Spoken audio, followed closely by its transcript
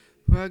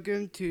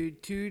Welcome to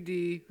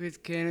 2D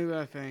with Kenny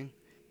Ruffin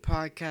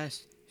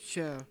podcast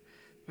show.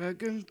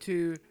 Welcome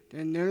to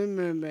the Little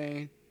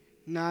Mermaid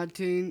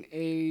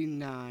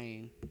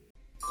 1989.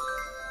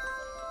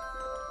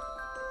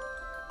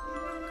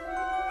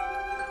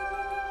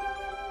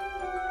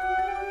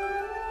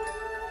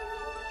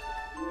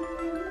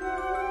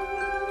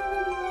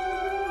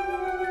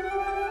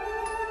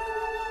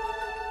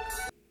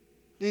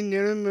 The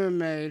Little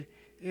Mermaid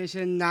is a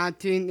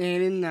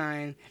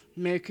 1989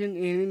 American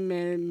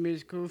animated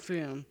musical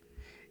film.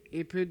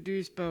 It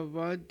produced by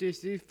Walt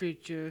Disney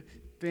feature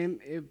film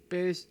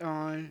based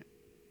on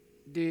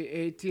the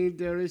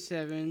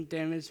 1837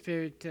 Danish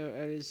fairy tale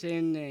of the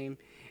same name,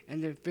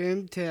 and the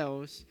film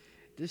tells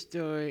the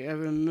story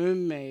of a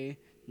mermaid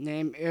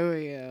named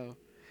Ariel.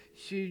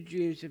 She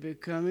dreams of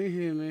becoming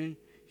human.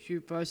 She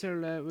falls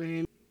in love with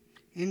him.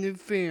 In the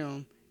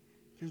film,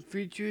 it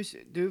features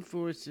the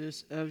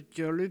voices of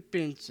Jolie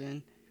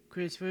Benson,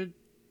 Christopher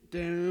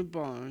Daniel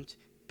Barnes,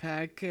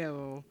 Pat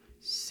Carroll,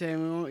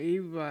 Samuel E.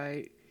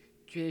 Wright,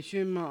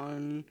 Jason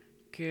Martin,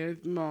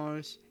 Kenneth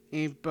Morris,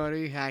 and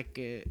Buddy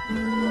Hackett.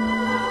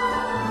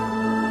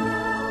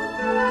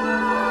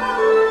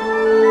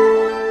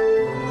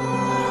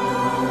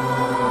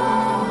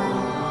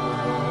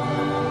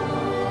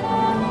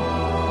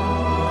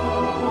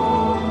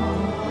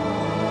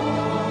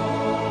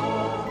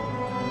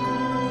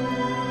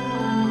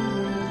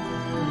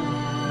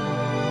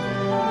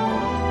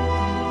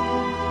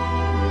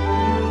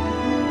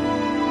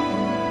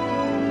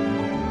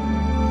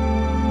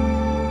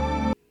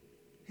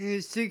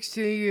 His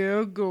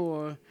 16-year-old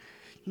girl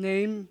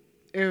named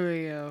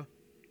Ariel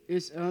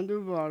is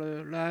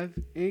underwater life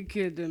in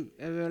Kingdom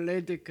of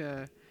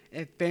Atlantica,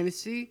 a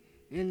fantasy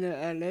in the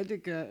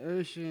Atlantica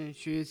Ocean.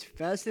 She is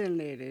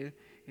fascinated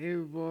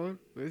in war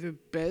with her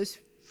best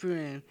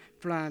friend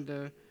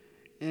Flounder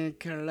and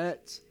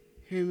collects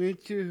human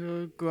to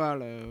her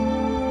grotto.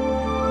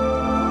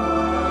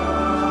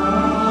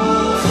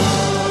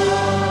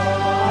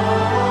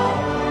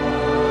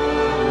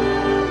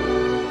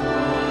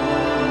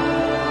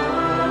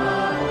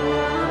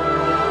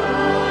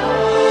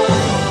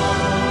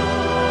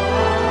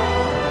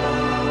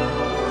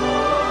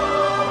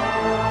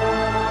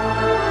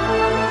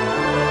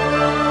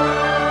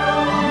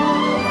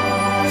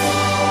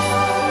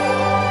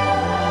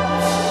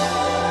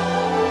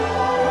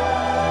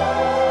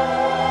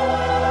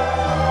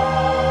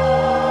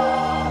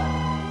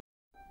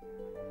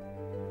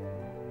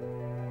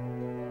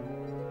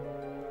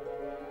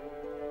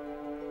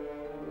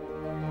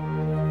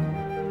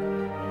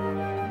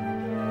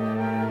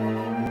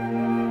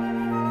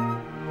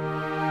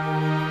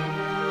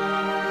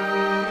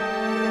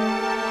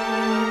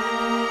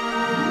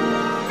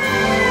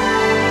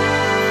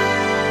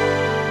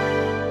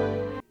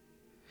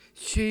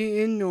 She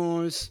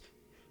ignores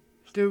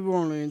the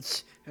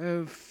warnings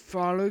of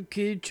Father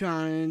Keith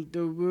trying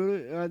the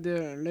ruler of the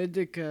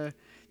Atlantica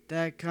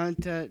that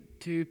contact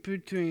to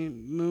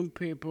between moon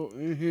people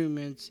and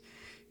humans.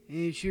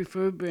 And she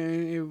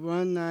forbids a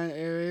one-night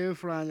area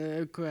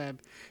flounder a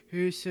crab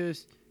who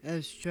serves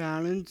as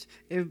challenge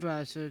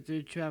advisor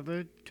to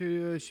travel to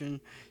the ocean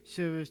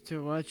service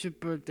to watch a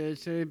birthday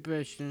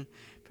celebration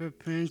for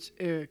Prince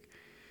Eric,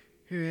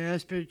 who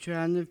has been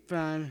trying to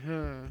find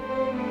her.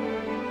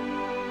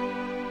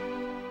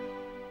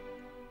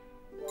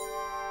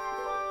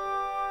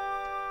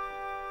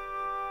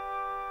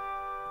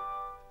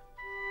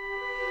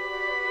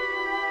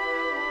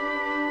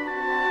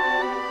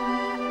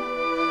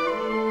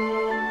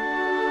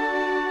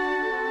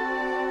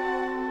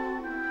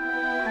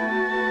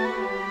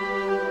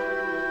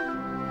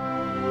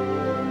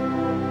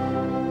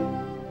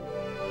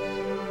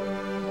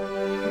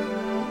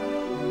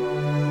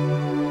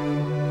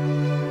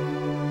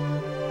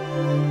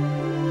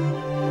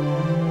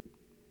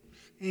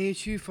 And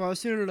she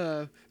falls in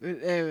love with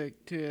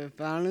Eric to a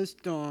violent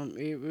storm.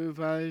 It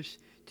revives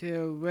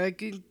to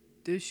wrecking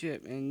the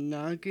ship and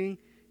knocking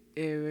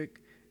Eric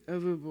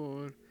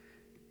overboard.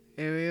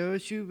 Ariel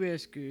she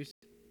rescues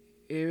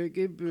Eric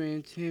and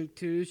brings him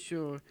to the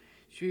shore.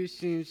 She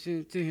sings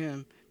to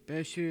him,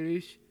 but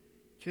she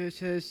just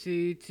has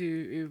sea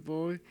to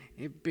avoid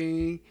it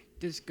being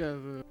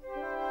discovered.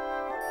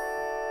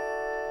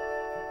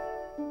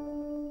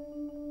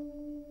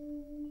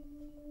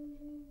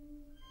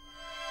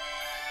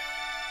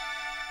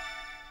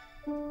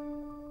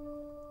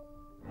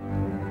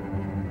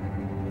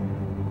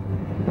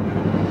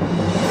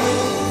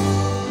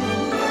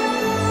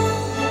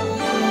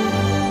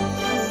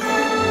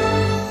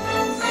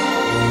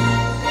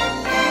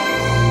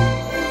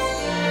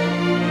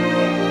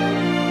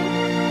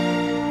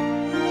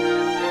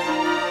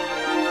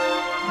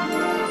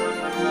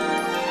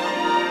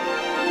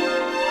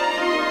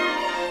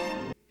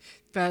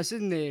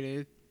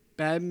 Fascinated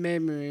by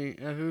memory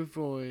of her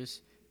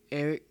voice,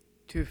 Eric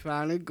to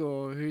find a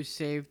girl who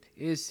saved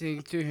his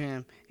thing to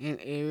him, and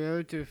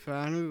Ariel to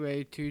find a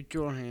way to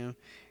join him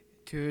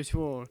to his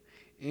world.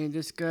 In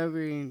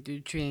discovering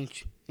the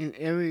change in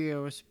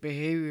Ariel's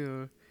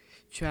behavior,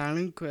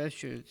 challenging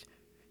questions,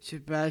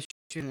 Sebastian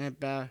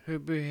about her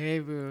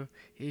behavior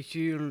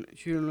she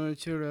learned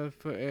to love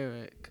for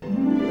Eric.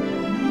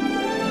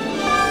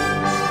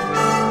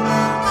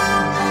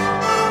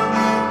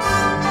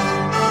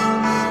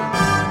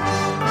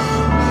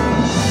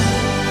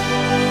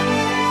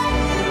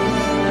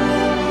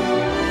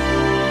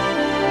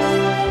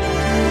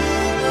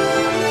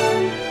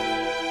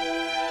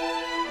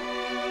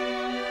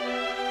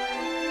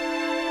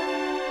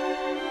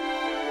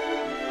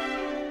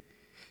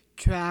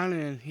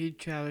 Traveling, he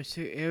travels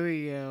to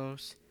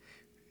Ariel's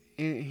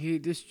and he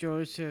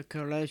destroys her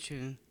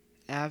collection.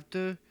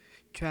 After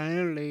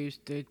Trina leaves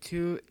the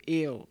two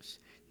eels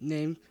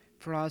named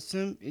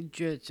Blossom and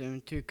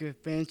Jetsam to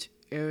convince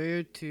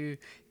Ariel to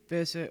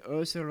visit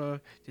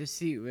Ursula the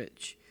Sea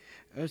Witch.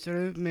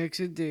 Ursula makes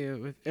a deal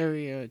with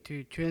Ariel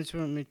to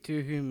transform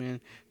into human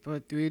for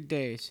 3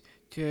 days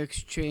to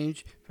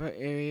exchange for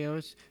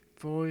Ariel's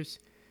voice,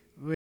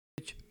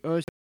 which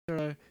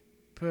Ursula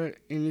put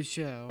in the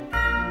shell.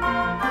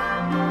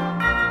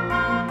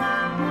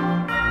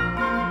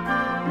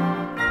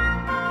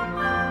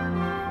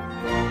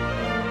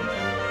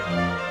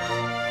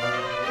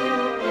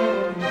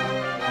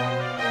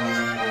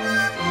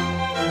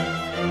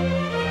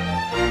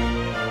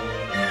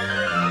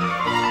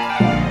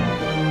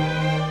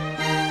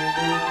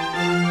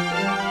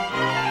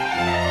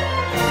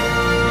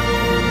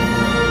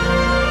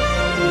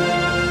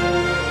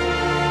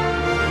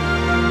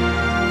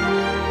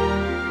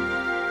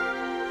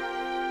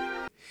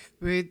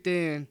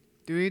 Within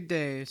 3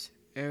 days,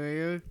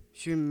 Ariel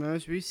she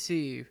must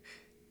receive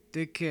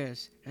the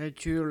kiss her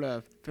true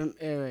love from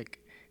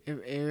Eric. If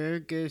Ariel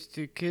gets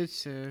to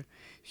kiss her,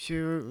 she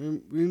will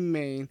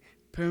remain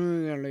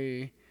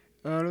permanently.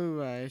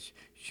 Otherwise,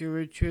 she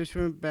will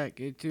transform back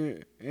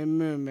into a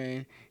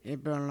mermaid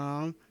and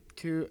belong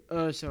to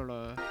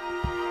Ursula.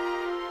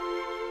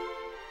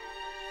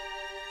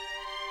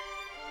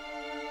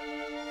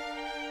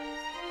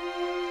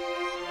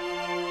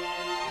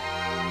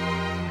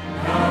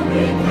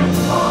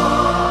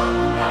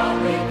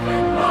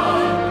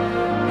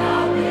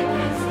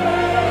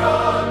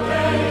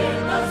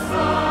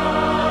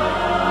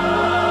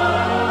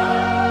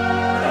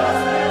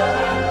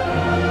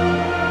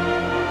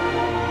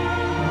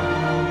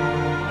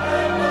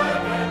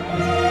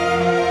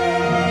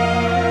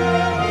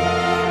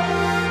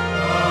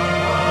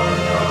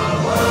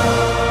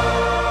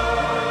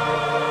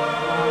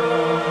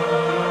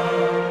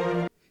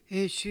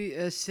 And she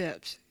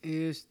accepts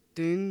he is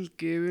then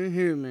given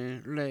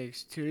human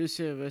legs to the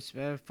service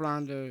by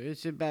Flounder and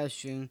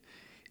Sebastian.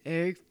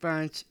 Eric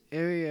finds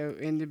Ariel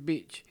in the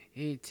beach.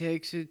 He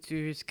takes her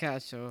to his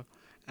castle.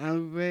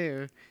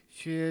 Unaware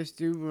she is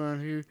the one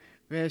who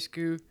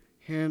rescued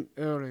him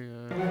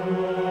earlier.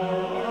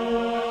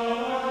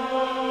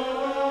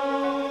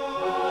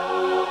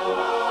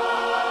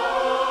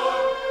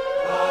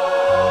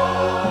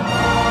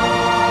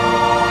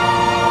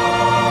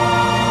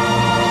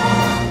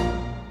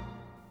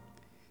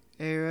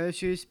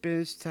 She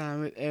spends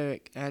time with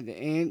Eric at the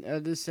end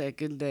of the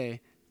second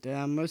day. They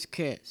almost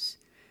kiss.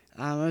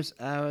 Almost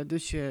out of the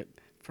ship,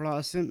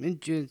 Blossom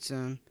and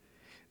Jetsam.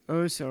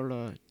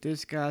 Ursula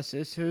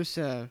disguises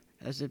herself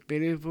as a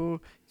beautiful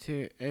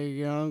to a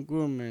young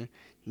woman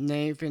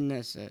named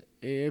Vanessa.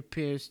 It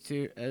appears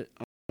to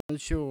on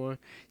shore,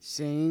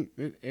 singing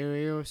with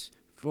Ariel's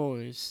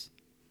voice.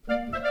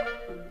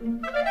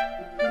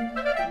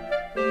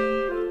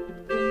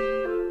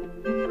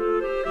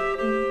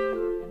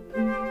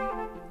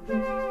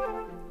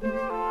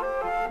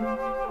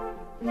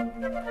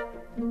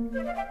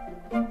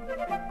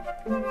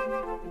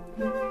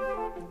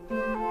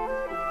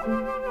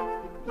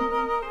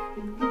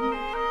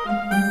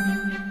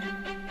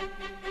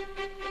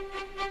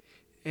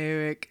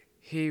 Eric,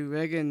 he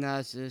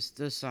recognizes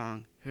the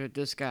song, her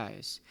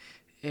disguise.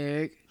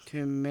 Eric,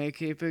 to make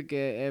him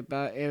forget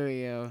about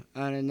Ariel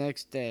on the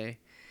next day.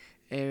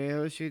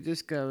 Ariel, she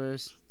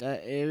discovers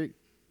that Eric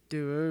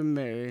were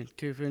married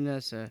to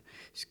Vanessa,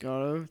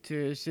 scholar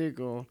to a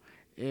seagull.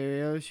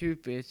 Ariel, she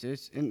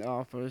visits and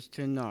offers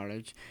to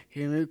knowledge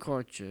human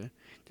culture,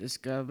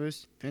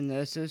 discovers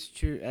Vanessa's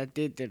true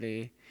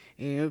identity,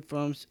 and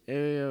informs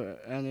Ariel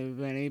on a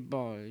rainy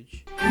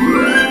barge.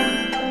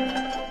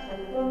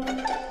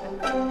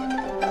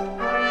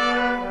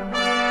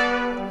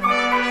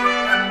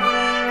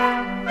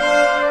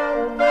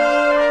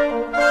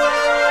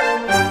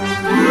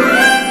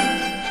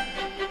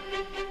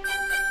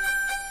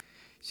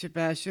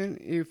 Sebastian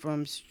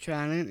informs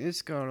Trina and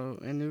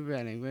Scarlet in the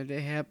wedding with the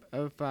help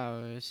of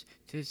flowers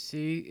to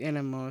sea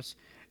animals.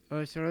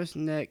 Ursula's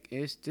neck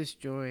is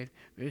destroyed,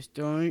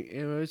 restoring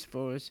Ariel's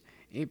force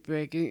and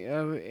breaking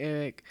over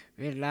Eric,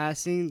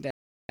 realizing that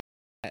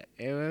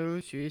Ariel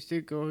chooses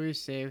to go who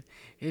saved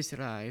his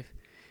life.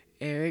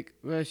 Eric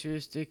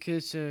rushes to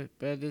kiss her,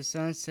 but the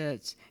sun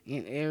sets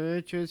and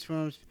Ariel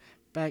transforms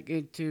back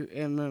into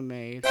a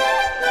mermaid.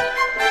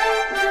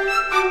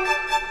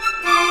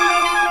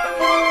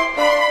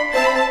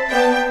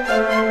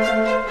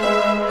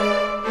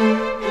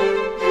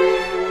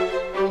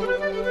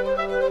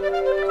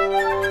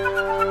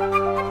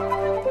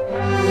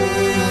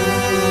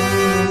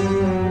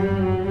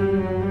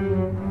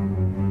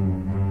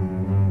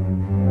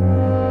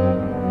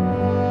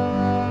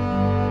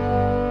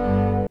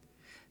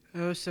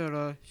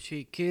 Ursula,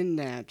 she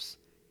kidnaps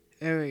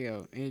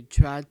Ariel, and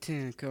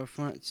Triton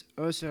confronts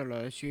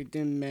Ursula. She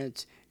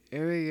demands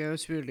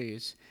Ariel's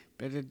release,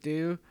 but the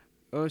deal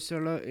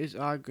Ursula is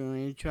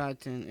arguing,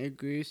 Triton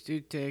agrees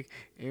to take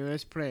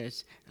Ariel's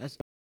place as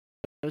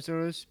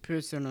Ursula's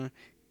prisoner,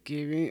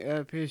 giving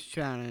up his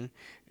challenge.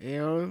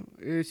 Ariel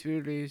is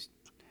released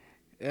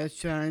as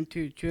trying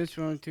to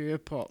transform to a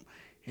pup,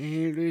 and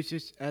he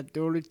loses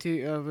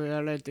authority over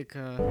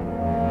Atlantica.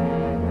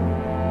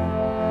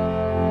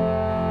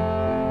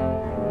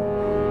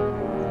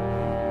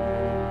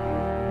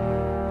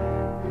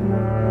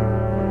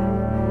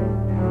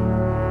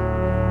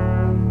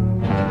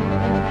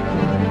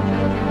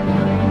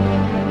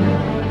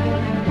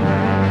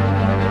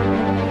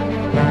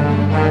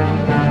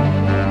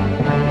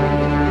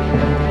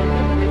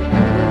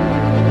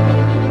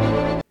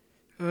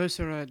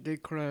 Ursula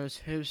declares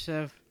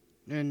herself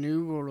the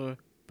new ruler,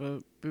 but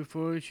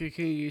before she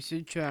can use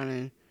the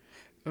challenge,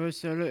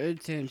 Ursula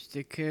attempts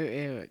to kill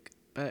Eric.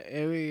 But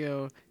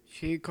Ariel,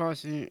 she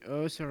causes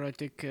Ursula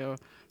to kill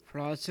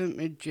Blossom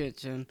and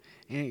Jetson,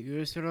 and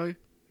Ursula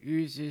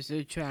uses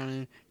the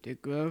challenge to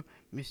grow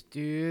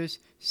mysterious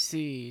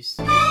seeds.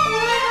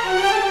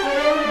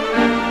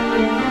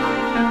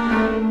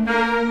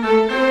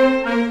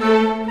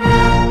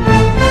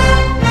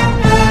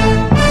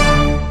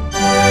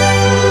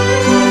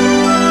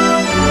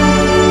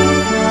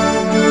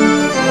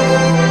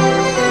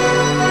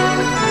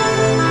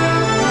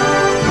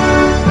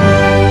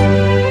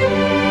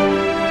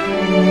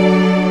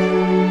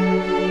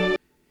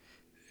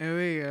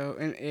 Ariel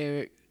and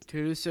Eric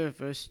to the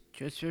surface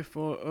just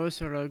before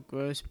Ursula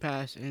grows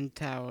past and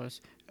towers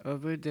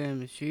over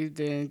them. She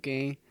then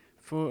gains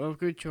full of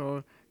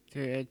control to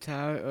the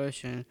entire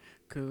ocean,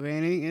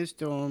 creating a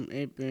storm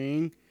and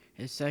bringing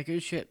his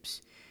second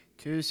ships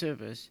to the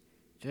surface,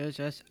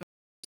 just as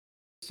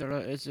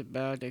Ursula is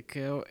about to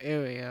kill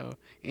Ariel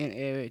and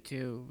Eric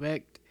to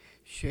wreck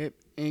ship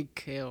and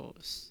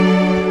kills.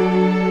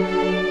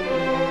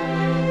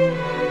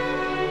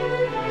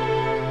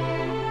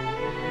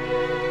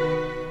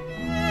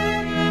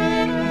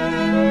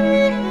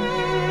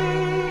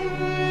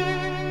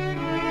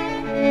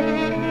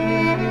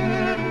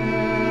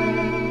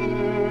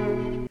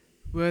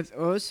 With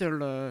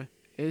Ursula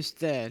is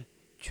dead,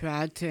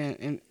 Triton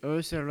and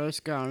Ursula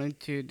gone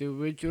to the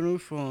original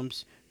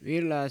forms,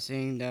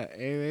 realizing that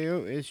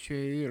Ariel is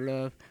truly in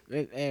love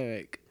with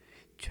Eric.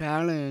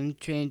 Triton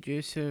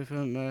changes her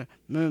from a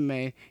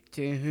mermaid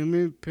to a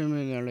human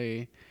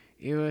permanently.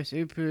 Eros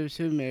approves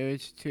her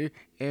marriage to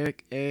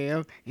Eric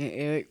Ariel, and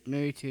Eric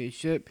married to a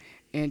ship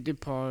and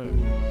departed.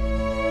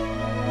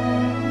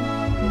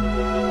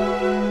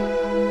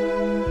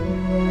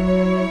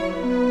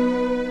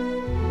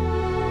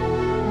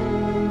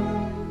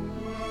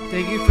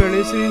 Thank you for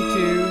listening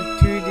to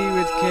 2D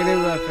with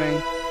Caleb Ruffin.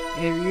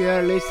 If you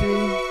are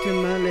listening to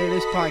my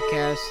latest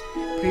podcast,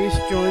 please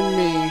join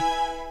me.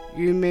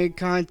 You may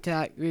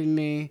contact with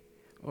me,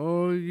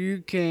 or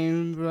you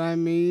can write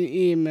me an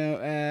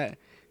email at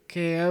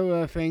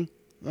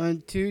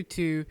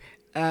klruffin122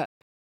 at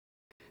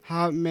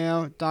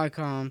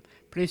hotmail.com.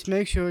 Please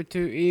make sure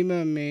to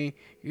email me.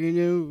 You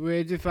know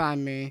where to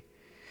find me.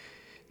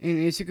 In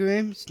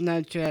Instagram,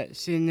 Snapchat.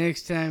 See you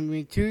next time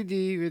with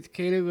 2D with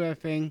Caleb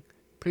Ruffin.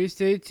 Please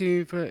stay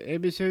tuned for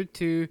episode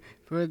 2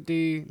 for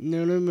the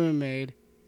Little Mermaid.